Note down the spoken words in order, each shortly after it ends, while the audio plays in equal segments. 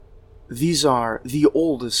These are the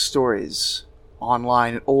oldest stories,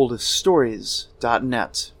 online at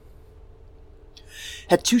oldeststories.net.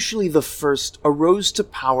 Hattusili I arose to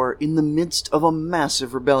power in the midst of a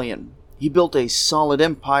massive rebellion. He built a solid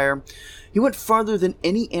empire. He went farther than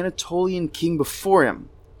any Anatolian king before him.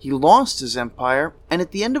 He lost his empire, and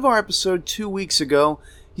at the end of our episode 2 weeks ago,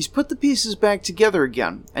 he's put the pieces back together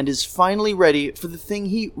again, and is finally ready for the thing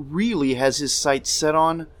he really has his sights set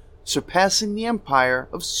on: surpassing the empire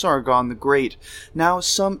of Sargon the Great, now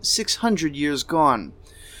some 600 years gone.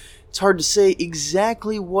 It's hard to say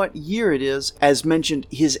exactly what year it is. As mentioned,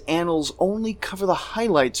 his annals only cover the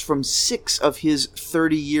highlights from 6 of his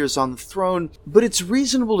 30 years on the throne, but it's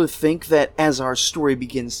reasonable to think that as our story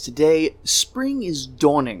begins today, spring is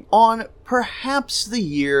dawning on perhaps the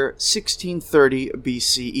year 1630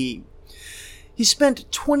 BCE. He spent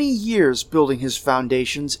 20 years building his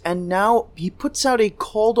foundations, and now he puts out a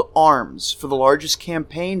call to arms for the largest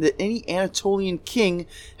campaign that any Anatolian king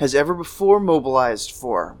has ever before mobilized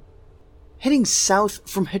for. Heading south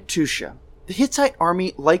from Hattusha, the Hittite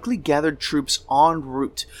army likely gathered troops en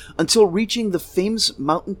route until reaching the famous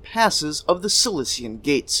mountain passes of the Cilician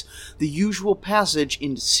Gates, the usual passage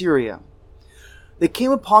into Syria. They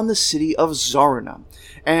came upon the city of Zarauna,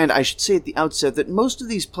 and I should say at the outset that most of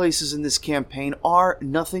these places in this campaign are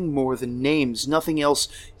nothing more than names. Nothing else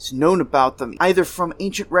is known about them, either from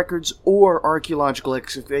ancient records or archaeological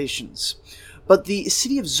excavations. But the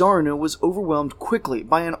city of Zarauna was overwhelmed quickly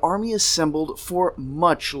by an army assembled for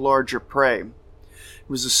much larger prey. It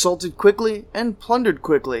was assaulted quickly and plundered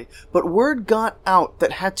quickly, but word got out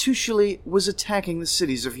that Hattusili was attacking the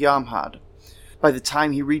cities of Yamhad. By the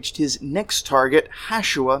time he reached his next target,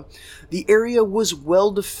 Hashua, the area was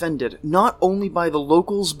well defended, not only by the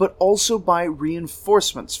locals but also by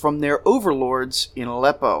reinforcements from their overlords in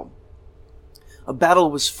Aleppo. A battle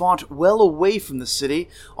was fought well away from the city,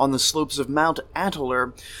 on the slopes of Mount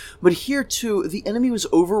Atalir, but here too the enemy was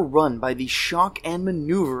overrun by the shock and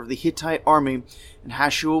maneuver of the Hittite army, and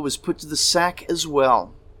Hashua was put to the sack as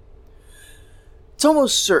well. It's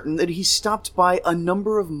almost certain that he stopped by a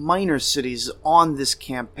number of minor cities on this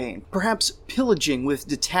campaign, perhaps pillaging with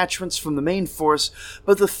detachments from the main force,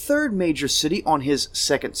 but the third major city on his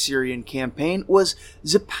second Syrian campaign was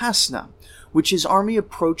Zipasna, which his army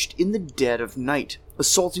approached in the dead of night,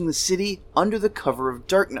 assaulting the city under the cover of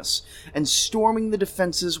darkness, and storming the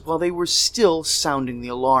defenses while they were still sounding the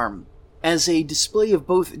alarm. As a display of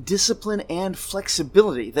both discipline and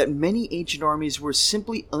flexibility that many ancient armies were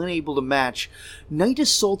simply unable to match, night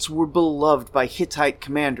assaults were beloved by Hittite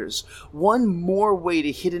commanders, one more way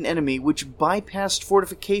to hit an enemy which bypassed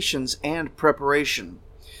fortifications and preparation.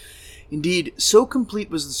 Indeed, so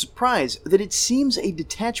complete was the surprise that it seems a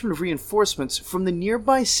detachment of reinforcements from the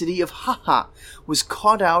nearby city of Haha was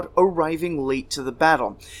caught out, arriving late to the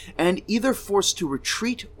battle, and either forced to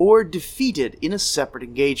retreat or defeated in a separate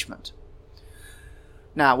engagement.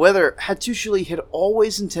 Now, whether Hattusili had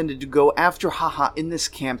always intended to go after Haha in this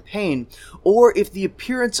campaign, or if the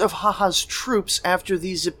appearance of Haha's troops after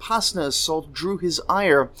the Zipasna assault drew his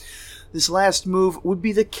ire, this last move would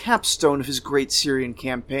be the capstone of his great Syrian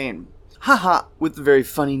campaign. Haha, with the very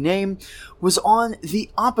funny name, was on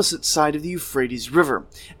the opposite side of the Euphrates River,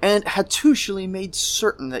 and Hattusili made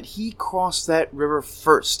certain that he crossed that river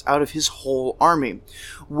first out of his whole army,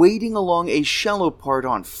 wading along a shallow part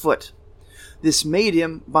on foot. This made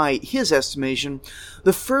him, by his estimation,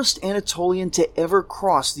 the first Anatolian to ever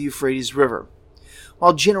cross the Euphrates River.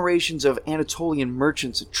 While generations of Anatolian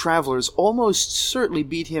merchants and travelers almost certainly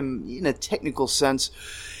beat him in a technical sense,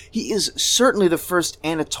 he is certainly the first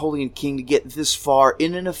Anatolian king to get this far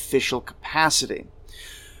in an official capacity.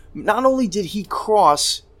 Not only did he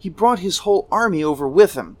cross, he brought his whole army over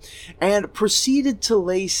with him, and proceeded to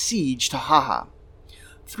lay siege to Haha.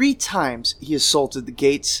 3 times he assaulted the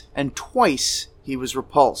gates, and twice he was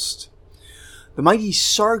repulsed. The mighty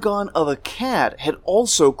Sargon of Akkad had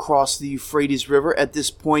also crossed the Euphrates River at this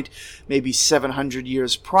point, maybe 700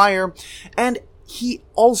 years prior, and he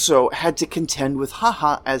also had to contend with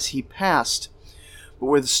Haha as he passed. But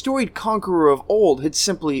where the storied conqueror of old had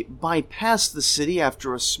simply bypassed the city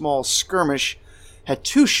after a small skirmish,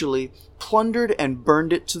 Hattusili plundered and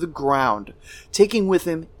burned it to the ground, taking with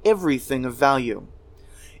him everything of value.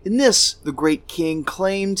 In this, the great king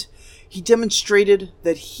claimed, he demonstrated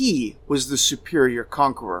that he was the superior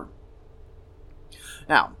conqueror.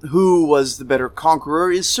 Now, who was the better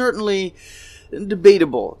conqueror is certainly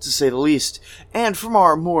debatable, to say the least, and from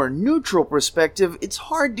our more neutral perspective, it's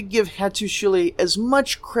hard to give Hattusili as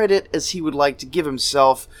much credit as he would like to give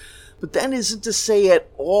himself, but that isn't to say at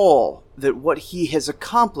all that what he has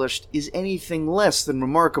accomplished is anything less than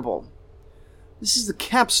remarkable. This is the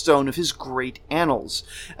capstone of his great annals,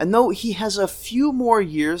 and though he has a few more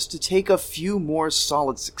years to take a few more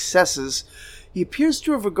solid successes, he appears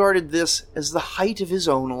to have regarded this as the height of his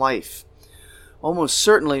own life. Almost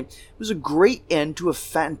certainly, it was a great end to a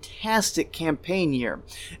fantastic campaign year,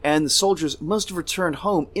 and the soldiers must have returned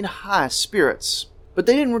home in high spirits. But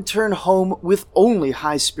they didn't return home with only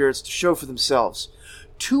high spirits to show for themselves.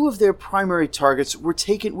 Two of their primary targets were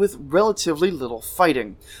taken with relatively little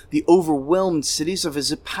fighting, the overwhelmed cities of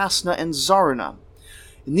Zipasna and Zaruna.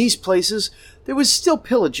 In these places, there was still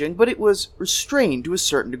pillaging, but it was restrained to a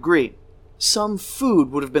certain degree. Some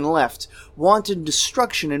food would have been left, wanton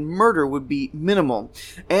destruction and murder would be minimal,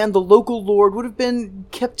 and the local lord would have been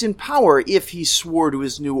kept in power if he swore to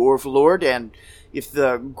his new overlord, and if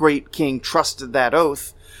the great king trusted that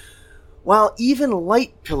oath. While even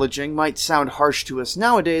light pillaging might sound harsh to us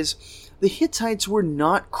nowadays, the Hittites were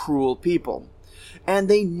not cruel people, and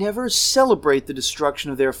they never celebrate the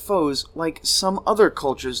destruction of their foes like some other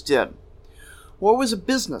cultures did. War was a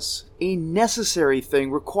business, a necessary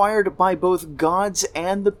thing required by both gods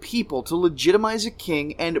and the people to legitimize a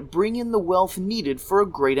king and bring in the wealth needed for a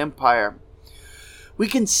great empire. We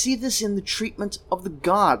can see this in the treatment of the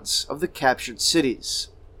gods of the captured cities.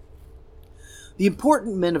 The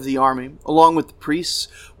important men of the army, along with the priests,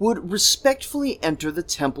 would respectfully enter the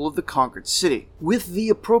temple of the conquered city. With the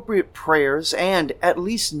appropriate prayers and at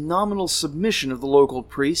least nominal submission of the local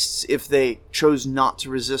priests, if they chose not to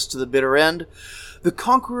resist to the bitter end, the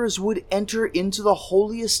conquerors would enter into the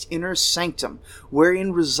holiest inner sanctum,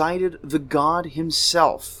 wherein resided the god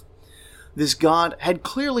himself. This god had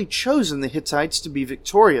clearly chosen the Hittites to be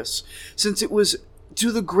victorious, since it was to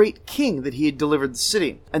the great king that he had delivered the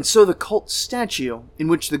city, and so the cult statue, in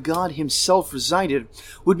which the god himself resided,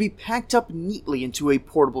 would be packed up neatly into a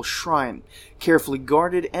portable shrine, carefully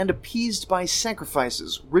guarded and appeased by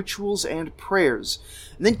sacrifices, rituals, and prayers,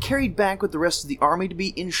 and then carried back with the rest of the army to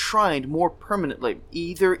be enshrined more permanently,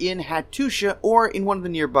 either in Hattusha or in one of the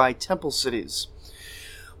nearby temple cities.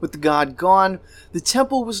 With the god gone, the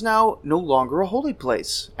temple was now no longer a holy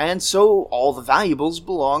place, and so all the valuables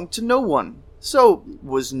belonged to no one. So it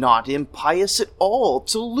was not impious at all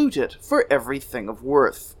to loot it for everything of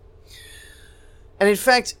worth. And in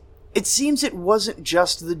fact, it seems it wasn't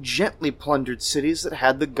just the gently plundered cities that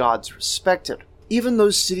had the gods respected. Even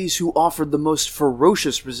those cities who offered the most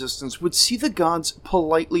ferocious resistance would see the gods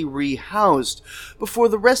politely rehoused before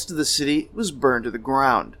the rest of the city was burned to the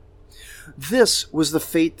ground. This was the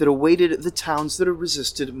fate that awaited the towns that had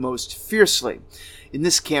resisted most fiercely. In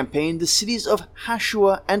this campaign, the cities of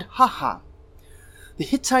Hashua and Haha. The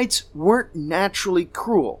Hittites weren't naturally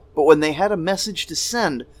cruel, but when they had a message to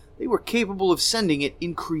send, they were capable of sending it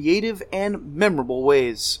in creative and memorable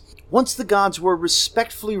ways. Once the gods were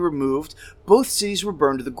respectfully removed, both cities were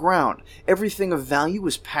burned to the ground. Everything of value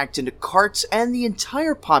was packed into carts, and the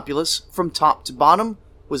entire populace, from top to bottom,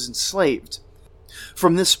 was enslaved.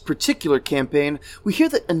 From this particular campaign, we hear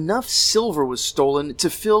that enough silver was stolen to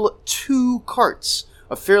fill 2 carts,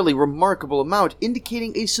 a fairly remarkable amount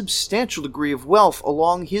indicating a substantial degree of wealth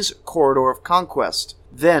along his corridor of conquest.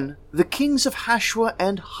 Then, the kings of Hashua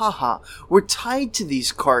and Haha were tied to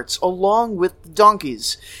these carts along with the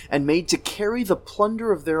donkeys, and made to carry the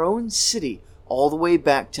plunder of their own city all the way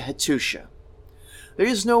back to Hattusha. There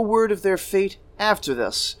is no word of their fate after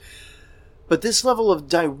this, but this level of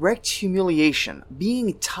direct humiliation,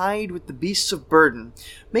 being tied with the beasts of burden,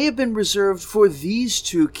 may have been reserved for these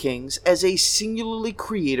 2 kings as a singularly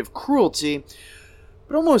creative cruelty,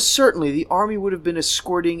 but almost certainly the army would have been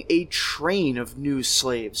escorting a train of new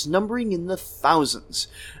slaves, numbering in the thousands,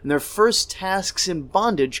 and their first tasks in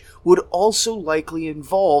bondage would also likely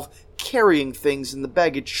involve carrying things in the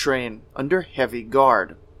baggage train under heavy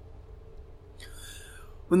guard.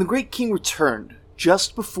 When the great king returned,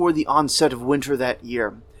 just before the onset of winter that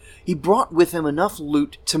year, he brought with him enough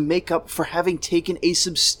loot to make up for having taken a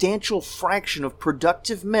substantial fraction of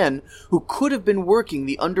productive men who could have been working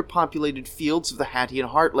the underpopulated fields of the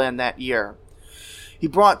Hattian heartland that year. He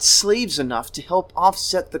brought slaves enough to help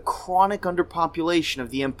offset the chronic underpopulation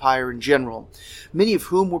of the empire in general, many of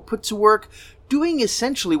whom were put to work doing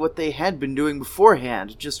essentially what they had been doing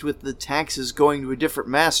beforehand, just with the taxes going to a different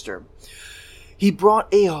master. He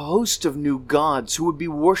brought a host of new gods who would be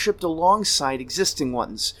worshipped alongside existing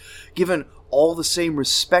ones, given all the same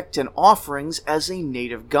respect and offerings as a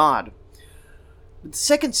native god. But the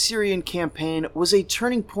Second Syrian campaign was a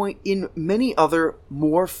turning point in many other,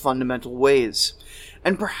 more fundamental ways,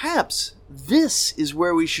 and perhaps this is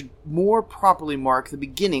where we should more properly mark the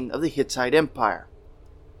beginning of the Hittite Empire.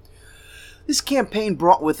 This campaign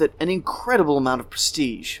brought with it an incredible amount of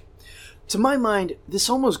prestige. To my mind, this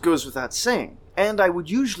almost goes without saying. and I would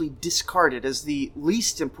usually discard it as the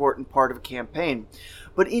least important part of a campaign.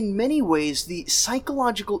 But in many ways, the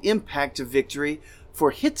psychological impact of victory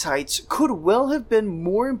for Hittites could well have been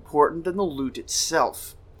more important than the loot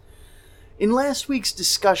itself. In last week's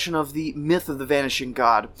discussion of the myth of the vanishing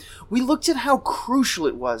god, we looked at how crucial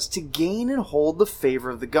it was to gain and hold the favor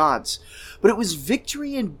of the gods, but it was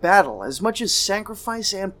victory in battle as much as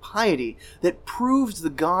sacrifice and piety that proved the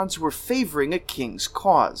gods were favoring a king's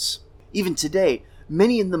cause. Even today,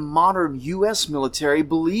 many in the modern U.S. military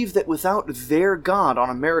believe that without their god on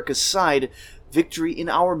America's side, victory in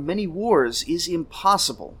our many wars is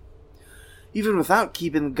impossible. Even without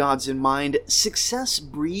keeping the gods in mind, success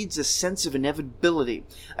breeds a sense of inevitability,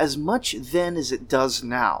 as much then as it does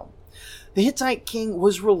now. The Hittite king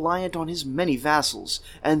was reliant on his many vassals,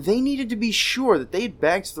 and they needed to be sure that they had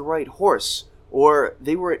backed the right horse, or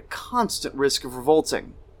they were at constant risk of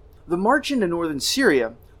revolting. The march into northern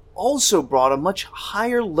Syria also brought a much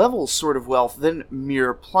higher level sort of wealth than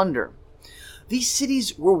mere plunder. These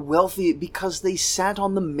cities were wealthy because they sat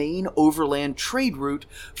on the main overland trade route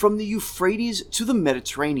from the Euphrates to the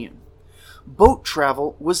Mediterranean. Boat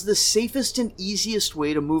travel was the safest and easiest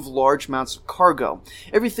way to move large amounts of cargo,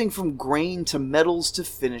 everything from grain to metals to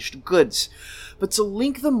finished goods. But to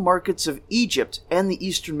link the markets of Egypt and the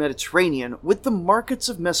eastern Mediterranean with the markets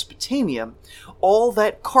of Mesopotamia, all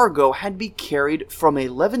that cargo had to be carried from a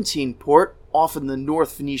Levantine port, often the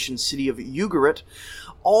North Phoenician city of Ugarit,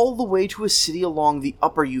 all the way to a city along the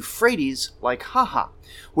upper Euphrates, like Haha,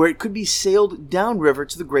 where it could be sailed downriver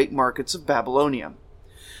to the great markets of Babylonia.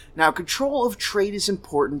 Now, control of trade is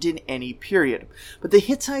important in any period, but the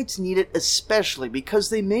Hittites need it especially because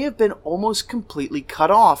they may have been almost completely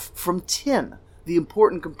cut off from tin, the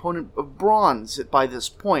important component of bronze by this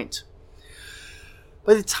point.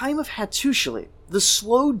 By the time of Hattusili, the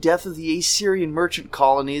slow death of the Assyrian merchant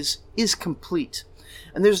colonies is complete,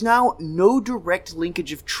 and there's now no direct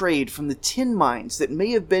linkage of trade from the tin mines that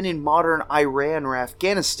may have been in modern Iran or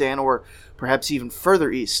Afghanistan, or perhaps even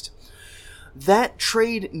further east. That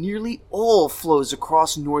trade nearly all flows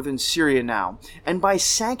across northern Syria now, and by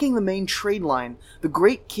sacking the main trade line, the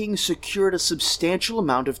great king secured a substantial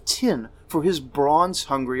amount of tin for his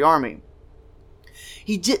bronze-hungry army.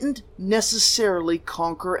 He didn't necessarily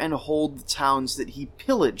conquer and hold the towns that he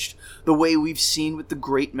pillaged, the way we've seen with the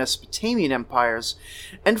great Mesopotamian empires,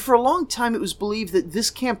 and for a long time it was believed that this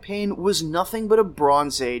campaign was nothing but a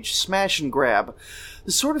Bronze Age smash and grab,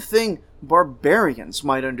 the sort of thing barbarians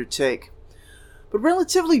might undertake. But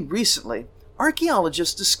relatively recently,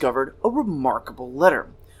 archaeologists discovered a remarkable letter,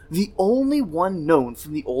 the only one known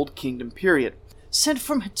from the Old Kingdom period, sent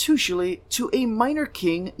from Hattusili to a minor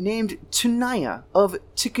king named Tunaya of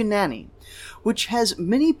Tikunani, which has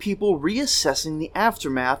many people reassessing the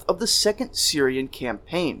aftermath of the Second Syrian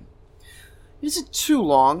campaign. It isn't too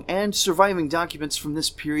long, and surviving documents from this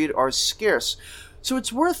period are scarce, so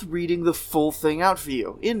it's worth reading the full thing out for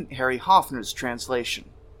you in Harry Hoffner's translation.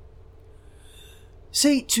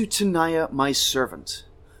 Say to Tunaya, my servant,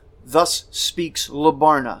 thus speaks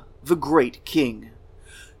Labarna, the great king.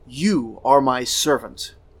 You are my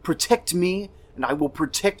servant. Protect me, and I will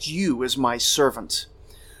protect you as my servant.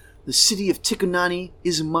 The city of Tikunani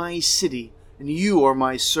is my city, and you are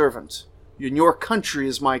my servant. And your country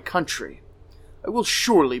is my country. I will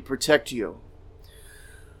surely protect you.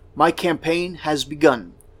 My campaign has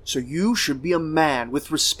begun, so you should be a man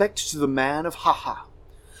with respect to the man of Haha.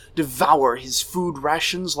 Devour his food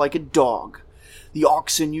rations like a dog. The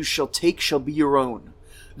oxen you shall take shall be your own.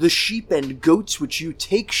 The sheep and goats which you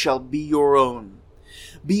take shall be your own.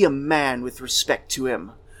 Be a man with respect to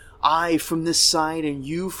him. I from this side and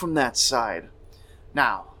you from that side.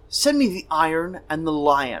 Now, send me the iron and the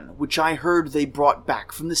lion, which I heard they brought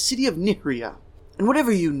back from the city of Nihria. And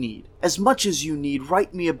whatever you need, as much as you need,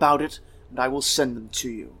 write me about it, and I will send them to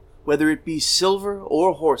you, whether it be silver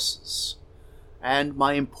or horses. And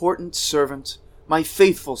my important servant, my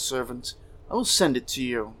faithful servant, I will send it to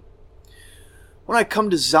you. When I come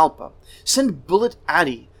to Zalpa, send Bullet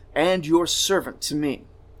Adi and your servant to me.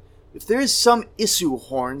 If there is some Isu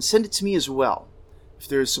horn, send it to me as well. If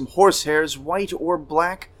there is some horsehairs, white or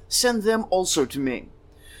black, send them also to me.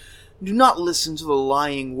 Do not listen to the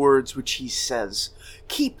lying words which he says.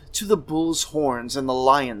 Keep to the bull's horns and the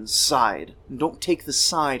lion's side, and don't take the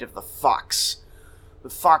side of the fox. The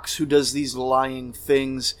fox who does these lying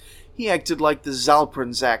things, he acted like the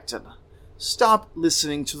Zalprans acted. Stop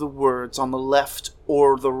listening to the words on the left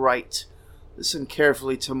or the right. Listen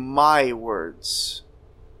carefully to my words.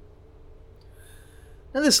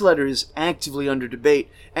 Now, this letter is actively under debate,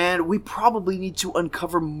 and we probably need to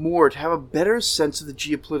uncover more to have a better sense of the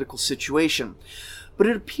geopolitical situation. But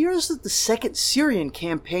it appears that the Second Syrian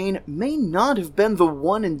campaign may not have been the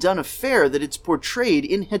one-and-done affair that it's portrayed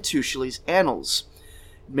in Hattusili's annals.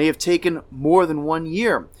 It may have taken more than 1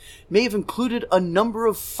 year, may have included a number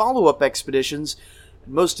of follow-up expeditions,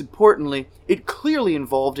 and most importantly, it clearly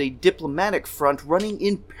involved a diplomatic front running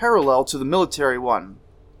in parallel to the military one.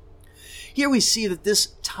 Here we see that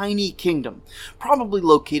this tiny kingdom, probably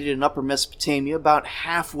located in Upper Mesopotamia about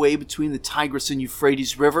halfway between the Tigris and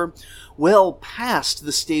Euphrates River, well past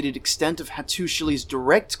the stated extent of Hattusili's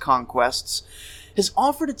direct conquests, has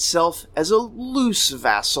offered itself as a loose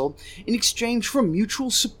vassal in exchange for mutual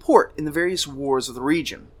support in the various wars of the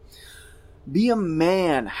region. Be a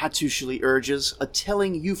man, Hattusili urges, a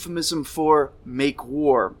telling euphemism for make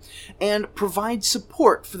war, and provide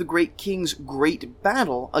support for the great king's great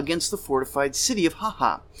battle against the fortified city of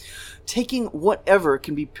Haha, taking whatever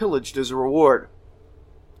can be pillaged as a reward.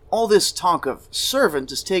 All this talk of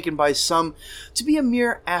servant is taken by some to be a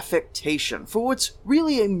mere affectation for what's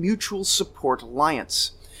really a mutual support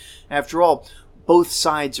alliance. After all, both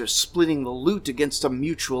sides are splitting the loot against a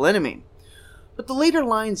mutual enemy. But the later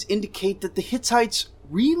lines indicate that the Hittites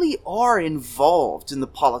really are involved in the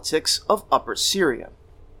politics of Upper Syria.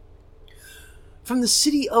 From the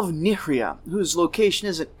city of Nihria, whose location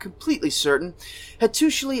isn't completely certain,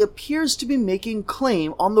 Hattusili appears to be making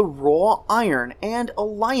claim on the raw iron and a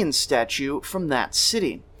lion statue from that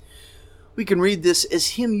city. We can read this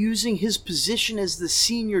as him using his position as the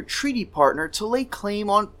senior treaty partner to lay claim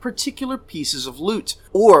on particular pieces of loot.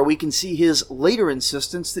 Or we can see his later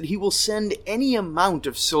insistence that he will send any amount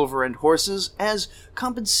of silver and horses as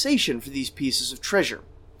compensation for these pieces of treasure.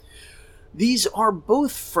 These are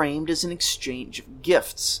both framed as an exchange of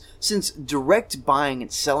gifts, since direct buying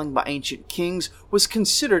and selling by ancient kings was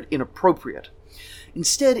considered inappropriate.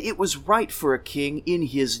 Instead, it was right for a king in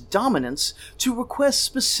his dominance to request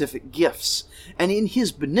specific gifts, and in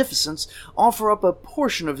his beneficence offer up a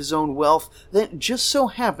portion of his own wealth that just so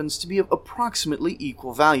happens to be of approximately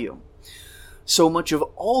equal value. So much of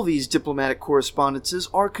all these diplomatic correspondences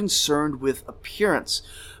are concerned with appearance,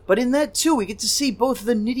 but in that too we get to see both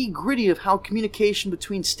the nitty-gritty of how communication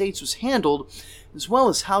between states was handled, as well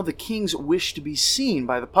as how the kings wished to be seen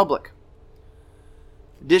by the public.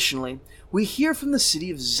 Additionally, we hear from the city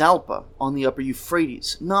of Zalpa on the upper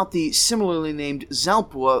Euphrates, not the similarly named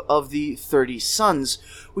Zalpua of the 30 Sons,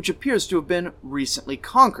 which appears to have been recently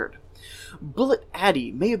conquered. Bulat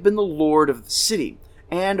Adi may have been the lord of the city,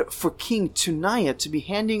 and for King Tunaya to be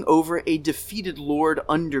handing over a defeated lord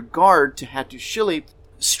under guard to Hattusili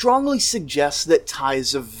strongly suggests that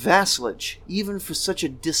ties of vassalage, even for such a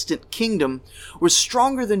distant kingdom, were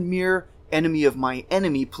stronger than mere enemy of my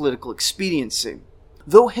enemy political expediency.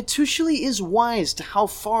 Though Hattusili is wise to how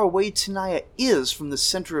far away Tunaya is from the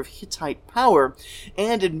center of Hittite power,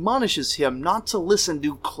 and admonishes him not to listen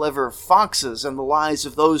to clever foxes and the lies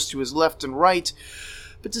of those to his left and right,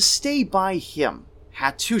 but to stay by him,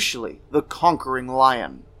 Hattusili, the conquering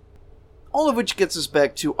lion. All of which gets us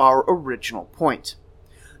back to our original point.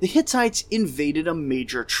 The Hittites invaded a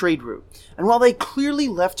major trade route, and while they clearly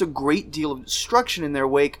left a great deal of destruction in their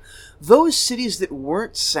wake, those cities that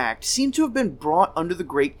weren't sacked seem to have been brought under the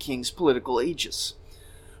great king's political aegis.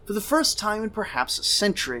 For the first time in perhaps a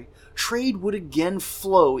century, trade would again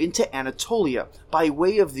flow into Anatolia by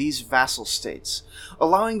way of these vassal states,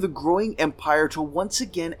 allowing the growing empire to once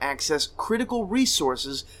again access critical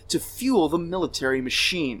resources to fuel the military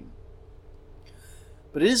machine.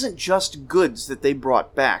 But it isn't just goods that they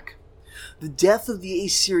brought back. The death of the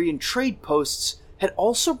Assyrian trade posts had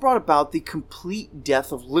also brought about the complete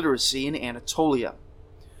death of literacy in Anatolia.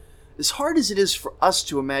 As hard as it is for us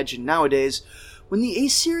to imagine nowadays, when the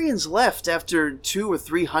Assyrians left after 200 or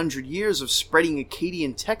 300 years of spreading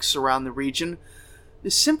Akkadian texts around the region,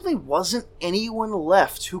 there simply wasn't anyone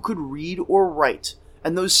left who could read or write,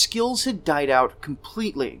 and those skills had died out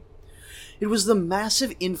completely. It was the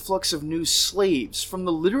massive influx of new slaves from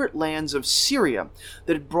the literate lands of Syria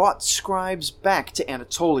that had brought scribes back to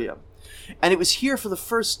Anatolia. And it was here for the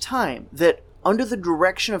first time that, under the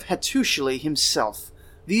direction of Hattusili himself,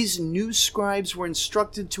 these new scribes were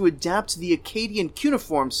instructed to adapt the Akkadian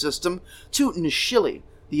cuneiform system to Nishili,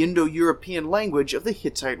 the Indo-European language of the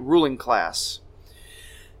Hittite ruling class.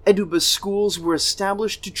 Eduba schools were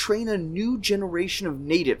established to train a new generation of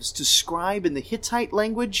natives to scribe in the Hittite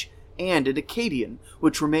language and in Akkadian,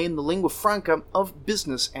 which remained the lingua franca of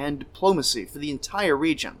business and diplomacy for the entire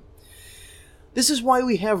region. This is why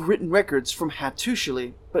we have written records from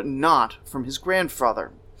Hattusili, but not from his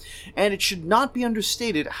grandfather. And it should not be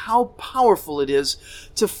understated how powerful it is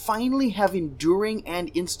to finally have enduring and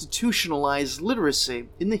institutionalized literacy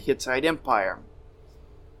in the Hittite Empire.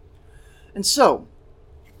 And so,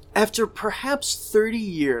 After perhaps 30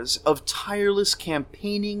 years of tireless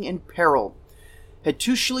campaigning and peril,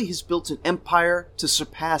 Hattusili has built an empire to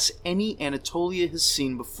surpass any Anatolia has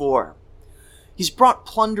seen before. He's brought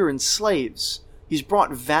plunder and slaves. He's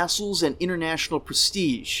brought vassals and international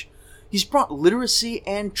prestige. He's brought literacy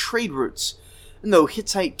and trade routes. And though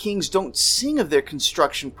Hittite kings don't sing of their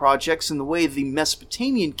construction projects in the way the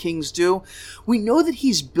Mesopotamian kings do, we know that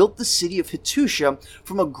he's built the city of Hattusha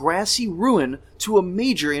from a grassy ruin to a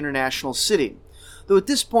major international city. Though at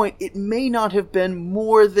this point it may not have been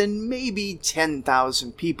more than maybe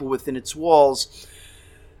 10,000 people within its walls.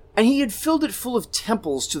 And he had filled it full of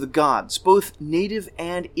temples to the gods, both native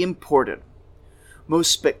and imported.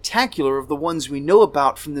 Most spectacular of the ones we know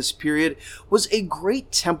about from this period was a great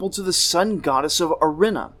temple to the sun goddess of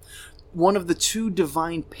Arinna, one of the two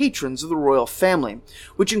divine patrons of the royal family,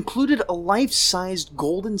 which included a life-sized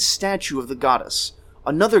golden statue of the goddess,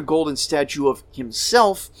 another golden statue of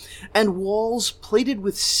himself, and walls plated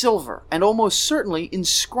with silver and almost certainly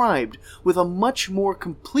inscribed with a much more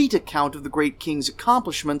complete account of the great king's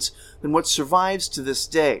accomplishments than what survives to this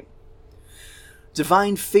day.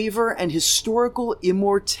 Divine favor and historical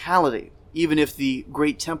immortality, even if the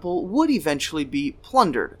great temple would eventually be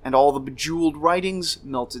plundered and all the bejeweled writings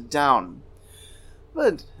melted down.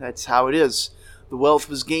 But that's how it is. The wealth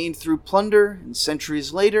was gained through plunder, and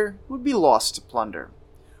centuries later would be lost to plunder.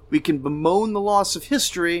 We can bemoan the loss of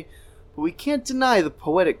history, but we can't deny the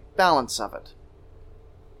poetic balance of it.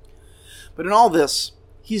 But in all this,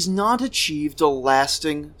 he's not achieved a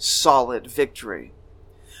lasting, solid victory.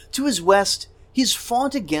 To his west, he's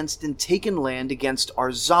fought against and taken land against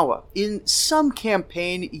Arzawa in some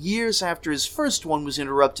campaign years after his first one was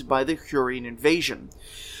interrupted by the Hurrian invasion.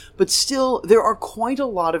 But still, there are quite a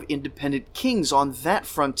lot of independent kings on that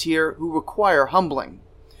frontier who require humbling.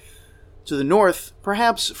 To the north,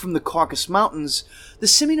 perhaps from the Caucasus Mountains, the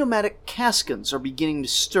semi-nomadic Kaskans are beginning to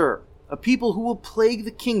stir, a people who will plague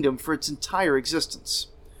the kingdom for its entire existence.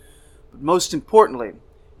 But most importantly,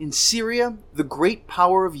 in Syria, the great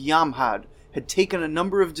power of Yamhad had taken a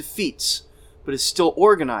number of defeats, but is still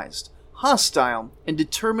organized, hostile, and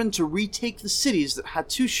determined to retake the cities that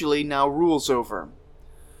Hattusili now rules over.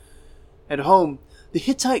 At home, the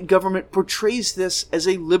Hittite government portrays this as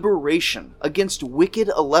a liberation against wicked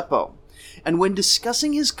Aleppo, and when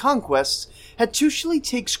discussing his conquests, Hattusili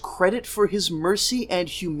takes credit for his mercy and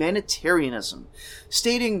humanitarianism,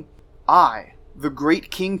 stating, "I, the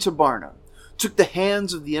great King Tabarna, took the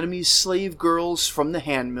hands of the enemy's slave girls from the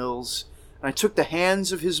handmills, and I took the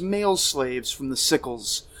hands of his male slaves from the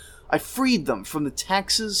sickles. I freed them from the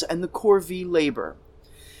taxes and the corvée labor.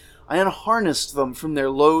 I unharnessed them from their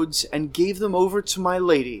loads and gave them over to my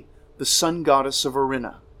lady, the sun goddess of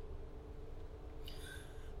Arinna."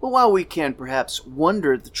 But while we can perhaps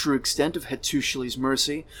wonder at the true extent of Hattusili's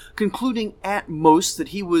mercy, concluding at most that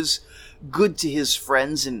he was good to his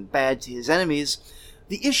friends and bad to his enemies,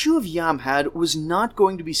 the issue of Yamhad was not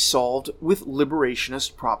going to be solved with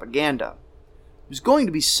liberationist propaganda. It was going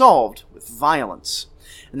to be solved with violence,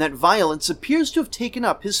 and that violence appears to have taken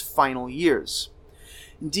up his final years.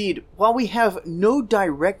 Indeed, while we have no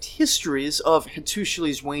direct histories of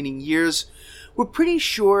Hattusili's waning years, we're pretty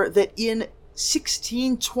sure that in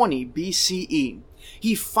 1620 BCE,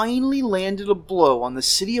 he finally landed a blow on the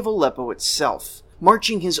city of Aleppo itself,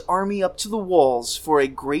 marching his army up to the walls for a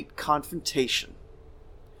great confrontation.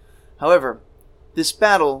 However, this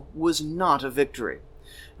battle was not a victory,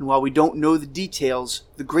 and while we don't know the details,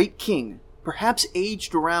 the great king, perhaps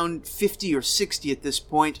aged around 50 or 60 at this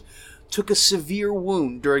point, took a severe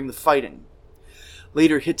wound during the fighting.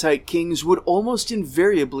 Later Hittite kings would almost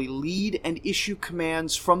invariably lead and issue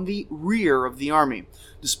commands from the rear of the army,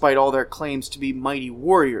 despite all their claims to be mighty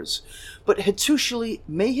warriors. But Hattusili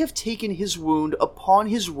may have taken his wound upon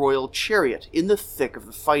his royal chariot in the thick of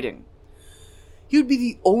the fighting. He would be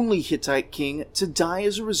the only Hittite king to die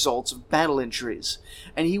as a result of battle injuries,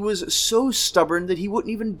 and he was so stubborn that he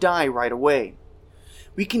wouldn't even die right away.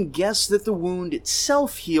 We can guess that the wound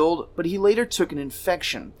itself healed, but he later took an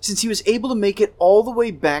infection, since he was able to make it all the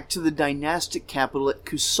way back to the dynastic capital at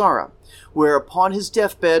Kusara, where upon his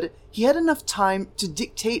deathbed he had enough time to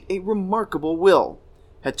dictate a remarkable will,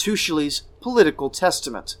 Hattusili's political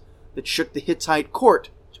testament, that shook the Hittite court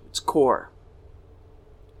to its core.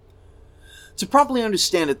 To properly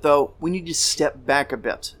understand it, though, we need to step back a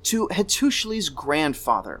bit to Hattusili's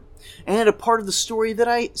grandfather, and a part of the story that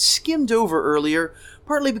I skimmed over earlier,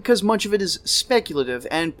 partly because much of it is speculative,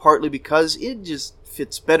 and partly because it just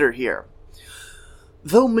fits better here.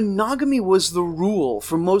 Though monogamy was the rule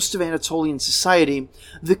for most of Anatolian society,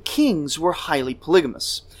 the kings were highly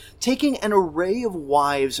polygamous, taking an array of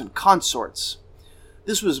wives and consorts.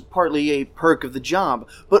 This was partly a perk of the job,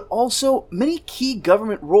 but also many key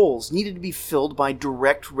government roles needed to be filled by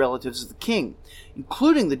direct relatives of the king,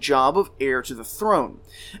 including the job of heir to the throne.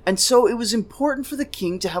 And so it was important for the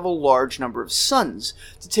king to have a large number of sons,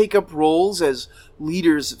 to take up roles as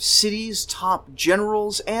leaders of cities, top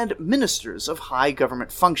generals, and ministers of high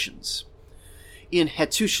government functions. In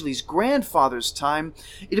Hattusili's grandfather's time,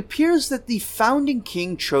 it appears that the founding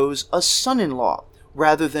king chose a son-in-law,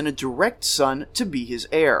 rather than a direct son to be his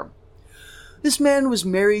heir. This man was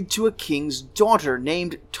married to a king's daughter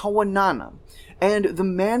named Tawananna, and the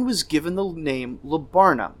man was given the name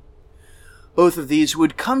Labarna. Both of these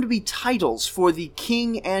would come to be titles for the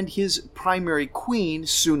king and his primary queen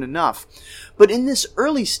soon enough, but in this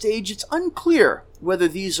early stage it's unclear whether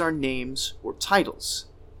these are names or titles.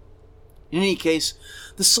 In any case,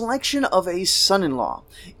 the selection of a son-in-law,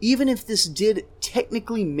 even if this did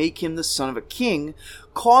technically make him the son of a king,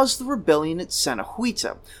 caused the rebellion at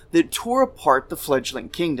Sanahuita that tore apart the fledgling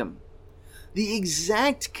kingdom. The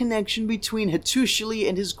exact connection between Hattusili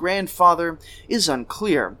and his grandfather is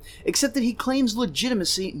unclear, except that he claims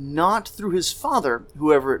legitimacy not through his father,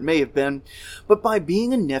 whoever it may have been, but by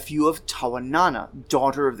being a nephew of Tawananna,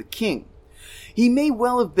 daughter of the king. He may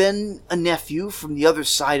well have been a nephew from the other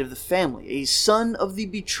side of the family, a son of the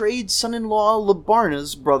betrayed son-in-law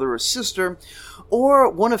Labarna's brother or sister, or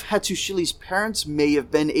one of Hattusili's parents may have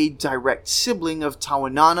been a direct sibling of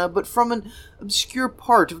Tawananna, but from an obscure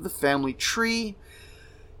part of the family tree.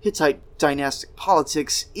 Hittite dynastic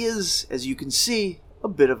politics is, as you can see, a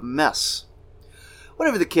bit of a mess.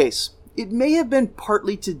 Whatever the case, it may have been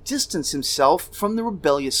partly to distance himself from the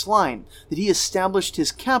rebellious line that he established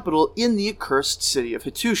his capital in the accursed city of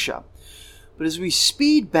Hattusha. But as we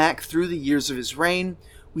speed back through the years of his reign,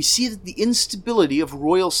 we see that the instability of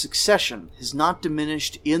royal succession has not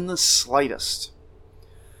diminished in the slightest.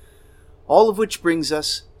 All of which brings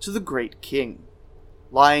us to the great king,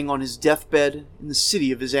 lying on his deathbed in the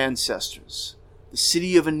city of his ancestors, the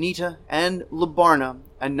city of Anita and Labarna,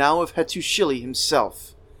 and now of Hattusili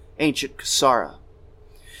himself, ancient Kasara.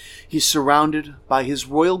 He is surrounded by his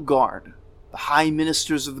royal guard, the high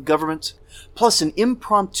ministers of the government, plus an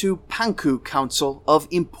impromptu Panku council of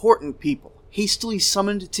important people, hastily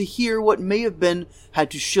summoned to hear what may have been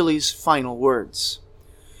Hattusili's final words.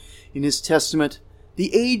 In his testament,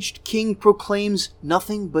 the aged king proclaims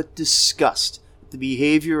nothing but disgust at the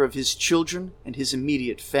behavior of his children and his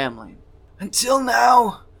immediate family. "Until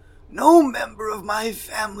now, no member of my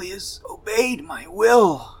family has obeyed my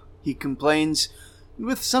will," he complains,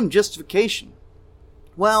 with some justification.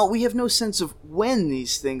 While we have no sense of when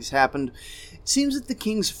these things happened, it seems that the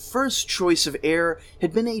king's first choice of heir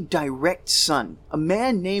had been a direct son, a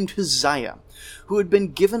man named Hazael, who had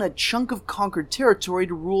been given a chunk of conquered territory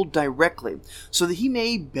to rule directly, so that he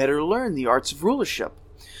may better learn the arts of rulership.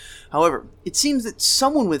 However, it seems that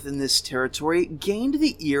someone within this territory gained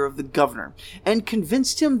the ear of the governor, and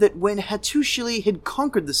convinced him that when Hattusili had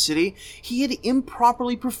conquered the city, he had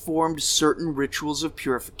improperly performed certain rituals of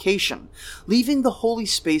purification, leaving the holy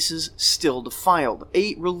spaces still defiled,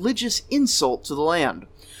 a religious insult to the land,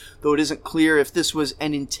 though it isn't clear if this was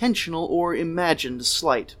an intentional or imagined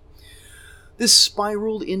slight. This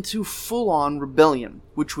spiraled into full-on rebellion,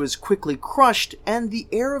 which was quickly crushed, and the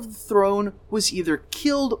heir of the throne was either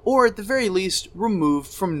killed or at the very least removed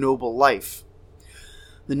from noble life.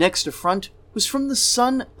 The next affront was from the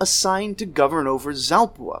son assigned to govern over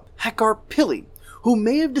Zalpua, Hakarpili, who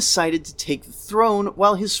may have decided to take the throne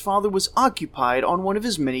while his father was occupied on one of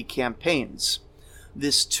his many campaigns.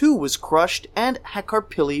 This too was crushed and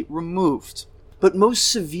Hakarpili removed. But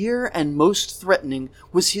most severe and most threatening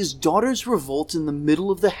was his daughter's revolt in the middle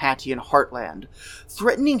of the Hattian heartland,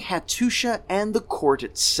 threatening Hattusha and the court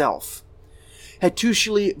itself.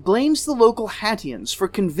 Hattusili blames the local Hattians for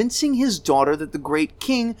convincing his daughter that the great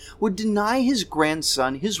king would deny his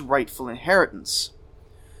grandson his rightful inheritance.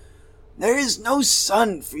 "There is no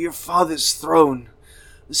son for your father's throne.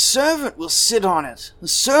 The servant will sit on it. The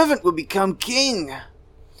servant will become king,"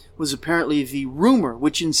 was apparently the rumor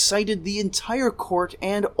which incited the entire court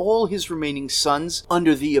and all his remaining sons,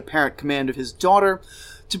 under the apparent command of his daughter,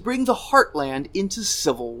 to bring the heartland into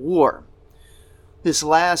civil war. This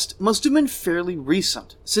last must have been fairly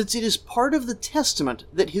recent, since it is part of the testament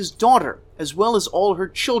that his daughter, as well as all her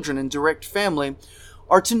children and direct family,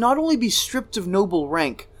 are to not only be stripped of noble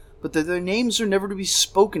rank, but that their names are never to be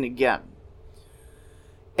spoken again.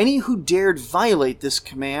 Any who dared violate this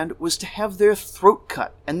command was to have their throat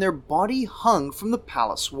cut and their body hung from the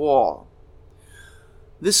palace wall.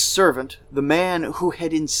 This servant, the man who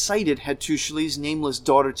had incited Hattusili's nameless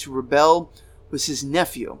daughter to rebel, was his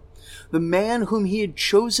nephew, the man whom he had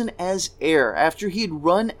chosen as heir after he had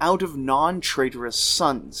run out of non-traitorous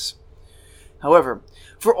sons. However,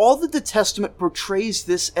 for all that the Testament portrays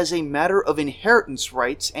this as a matter of inheritance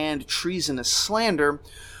rights and treasonous slander,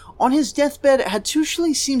 on his deathbed,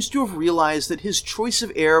 Hattusili seems to have realized that his choice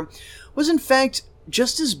of heir was in fact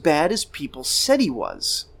just as bad as people said he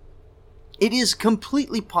was. It is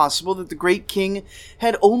completely possible that the great king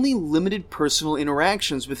had only limited personal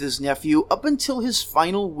interactions with his nephew up until his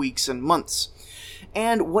final weeks and months,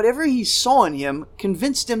 and whatever he saw in him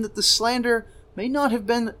convinced him that the slander may not have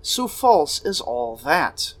been so false as all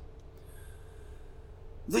that.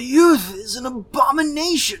 "The youth is an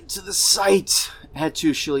abomination to the sight,"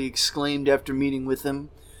 Hattusili exclaimed after meeting with him.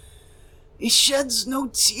 "He sheds no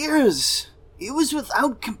tears. He was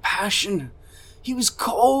without compassion. He was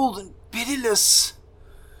cold and pitiless."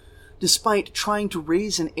 Despite trying to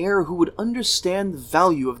raise an heir who would understand the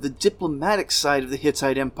value of the diplomatic side of the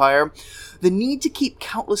Hittite Empire, the need to keep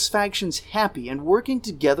countless factions happy and working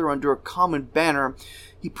together under a common banner,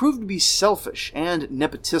 he proved to be selfish and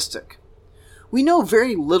nepotistic. We know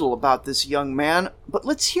very little about this young man, but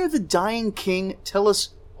let's hear the dying king tell us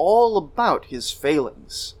all about his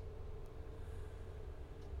failings.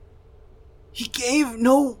 "He gave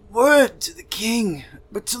no word to the king,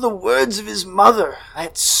 but to the words of his mother,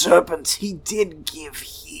 that serpent, he did give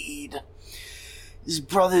heed. His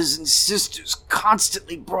brothers and sisters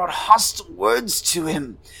constantly brought hostile words to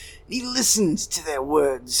him, and he listened to their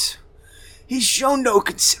words. He's shown no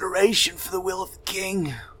consideration for the will of the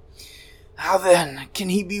king. How then can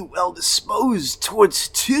he be well disposed towards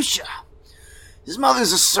Hattusha? His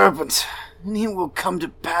mother's a serpent, and it will come to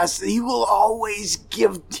pass that he will always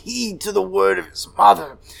give heed to the word of his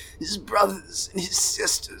mother, his brothers, and his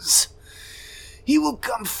sisters. He will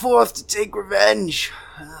come forth to take revenge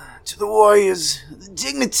to the warriors, the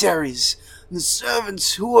dignitaries, and the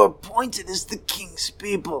servants who are appointed as the king's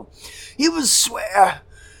people. He will swear,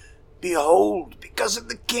 'Behold, because of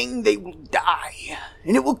the king they will die,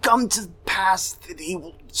 and it will come to pass that he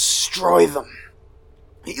will destroy them.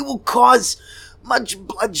 He will cause much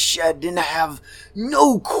bloodshed and have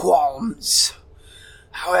no qualms.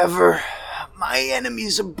 However, my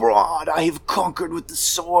enemies abroad I have conquered with the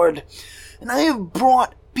sword, and I have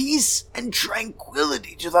brought peace and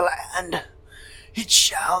tranquility to the land. It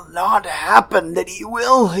shall not happen that he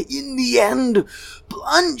will, in the end,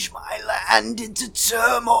 plunge my land into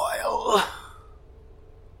turmoil.'"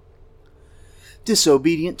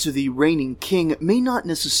 Disobedient to the reigning king may not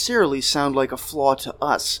necessarily sound like a flaw to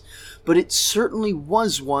us, but it certainly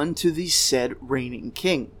was one to the said reigning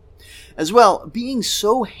king. As well, being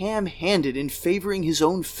so ham-handed in favoring his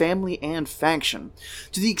own family and faction,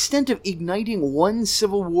 to the extent of igniting one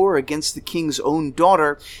civil war against the king's own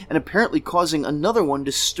daughter, and apparently causing another one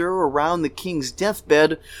to stir around the king's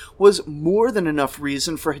deathbed, was more than enough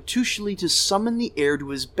reason for Hattusili to summon the heir to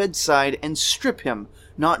his bedside and strip him,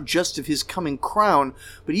 not just of his coming crown,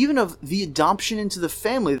 but even of the adoption into the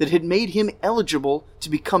family that had made him eligible to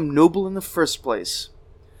become noble in the first place.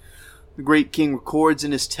 The great king records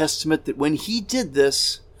in his testament that when he did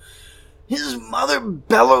this, "His mother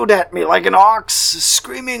bellowed at me like an ox,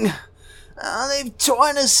 screaming, 'They've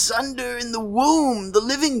torn asunder in the womb the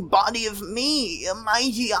living body of me, a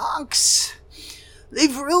mighty ox.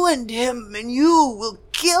 They've ruined him, and you will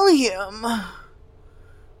kill him.'"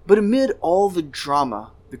 But amid all the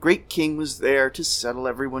drama, the great king was there to settle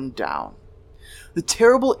everyone down. The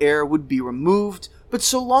terrible heir would be removed, but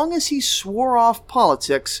so long as he swore off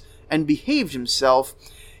politics and behaved himself,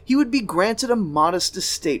 he would be granted a modest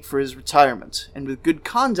estate for his retirement, and with good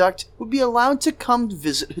conduct would be allowed to come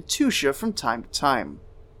visit Hattusha from time to time.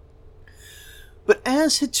 But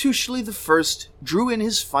as Hattusili I drew in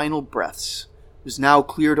his final breaths, it was now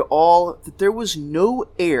clear to all that there was no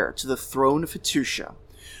heir to the throne of Hattusha,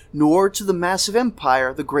 nor to the massive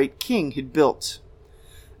empire the great king had built.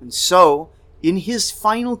 And so, in his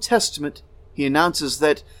final testament, he announces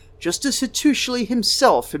that just as Hattusili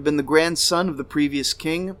himself had been the grandson of the previous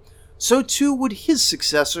king, so too would his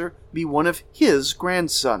successor be one of his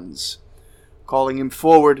grandsons. Calling him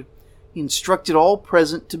forward, he instructed all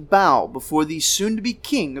present to bow before the soon-to-be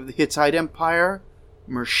king of the Hittite Empire,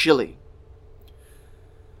 Murshili.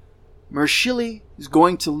 Murshili is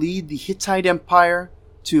going to lead the Hittite Empire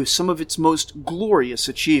to some of its most glorious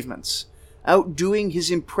achievements, outdoing his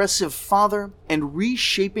impressive father and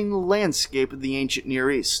reshaping the landscape of the ancient Near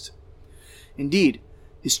East. Indeed,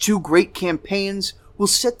 his two great campaigns will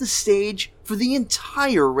set the stage for the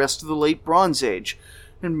entire rest of the Late Bronze Age,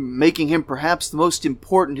 and making him perhaps the most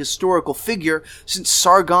important historical figure since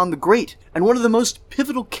Sargon the Great, and one of the most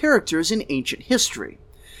pivotal characters in ancient history.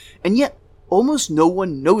 And yet, almost no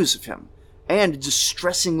one knows of him, and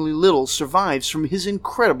distressingly little survives from his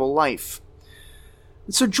incredible life.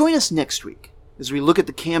 And so join us next week as we look at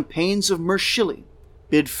the campaigns of Muirshili,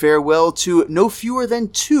 bid farewell to no fewer than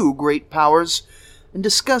 2 great powers, and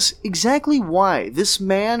discuss exactly why this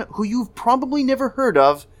man, who you've probably never heard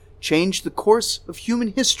of, changed the course of human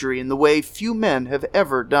history in the way few men have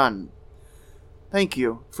ever done. Thank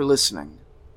you for listening.